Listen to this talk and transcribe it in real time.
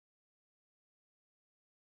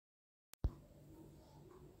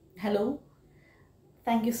Hello,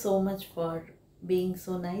 thank you so much for being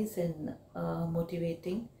so nice and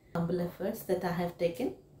motivating humble efforts that I have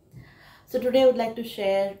taken. So today I would like to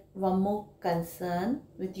share one more concern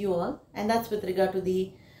with you all, and that's with regard to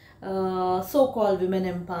the so-called women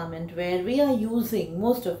empowerment, where we are using,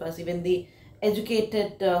 most of us, even the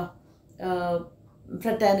educated uh,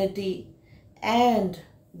 fraternity and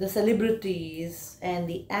the celebrities and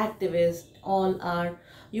the activists all are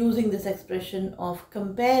using this expression of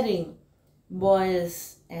comparing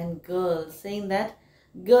boys and girls, saying that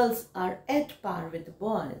girls are at par with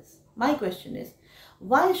boys. My question is,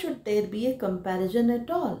 why should there be a comparison at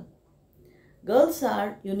all? Girls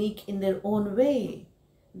are unique in their own way.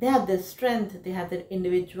 They have their strength, they have their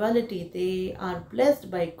individuality, they are blessed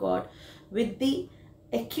by God with the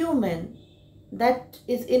acumen that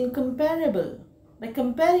is incomparable. By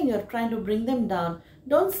comparing, you're trying to bring them down.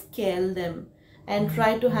 Don't scale them and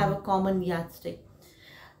try to have a common yardstick.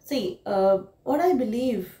 See, what I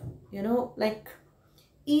believe, like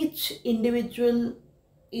each individual,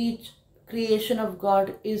 each creation of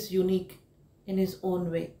God is unique in his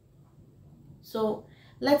own way. So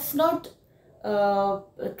let's not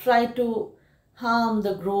try to harm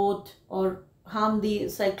the growth or harm the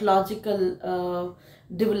psychological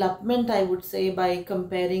development, I would say, by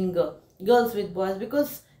comparing girls with boys,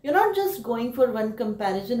 because you're not just going for one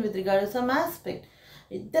comparison with regard to some aspect.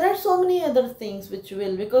 There are so many other things which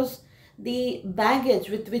will, because the baggage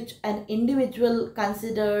with which an individual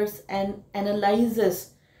considers and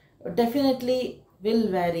analyzes definitely will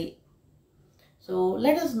vary. So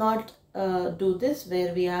let us not do this,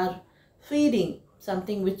 where we are feeding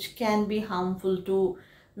something which can be harmful to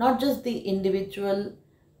not just the individual,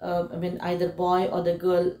 either boy or the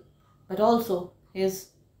girl, but also his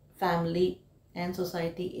family and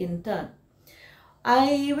society in turn.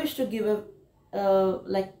 I wish to give a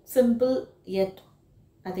like simple yet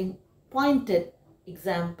I think pointed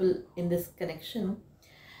example in this connection.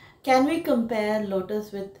 Can we compare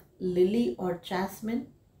lotus with lily or jasmine?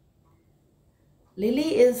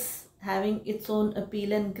 Lily is having its own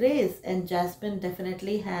appeal and grace, and jasmine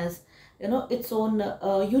definitely has, its own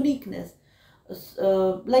uniqueness.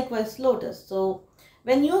 Likewise, lotus. So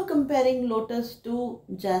when you're comparing lotus to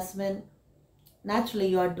jasmine, naturally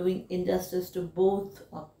you are doing injustice to both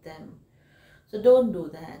of them. So don't do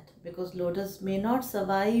that, because lotus may not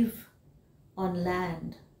survive on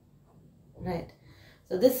land, right?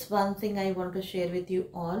 So this one thing I want to share with you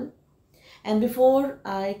all. And before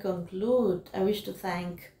I conclude, I wish to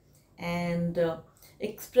thank and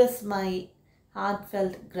express my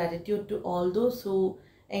heartfelt gratitude to all those who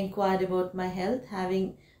inquired about my health,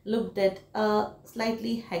 having looked at a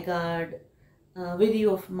slightly haggard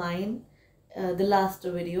video of mine, the last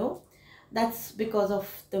video. That's because of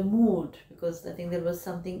the mood, because I think there was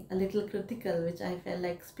something a little critical which I felt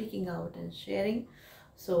like speaking out and sharing.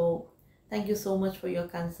 So thank you so much for your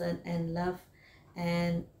concern and love,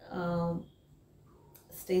 and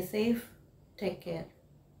stay safe, take care.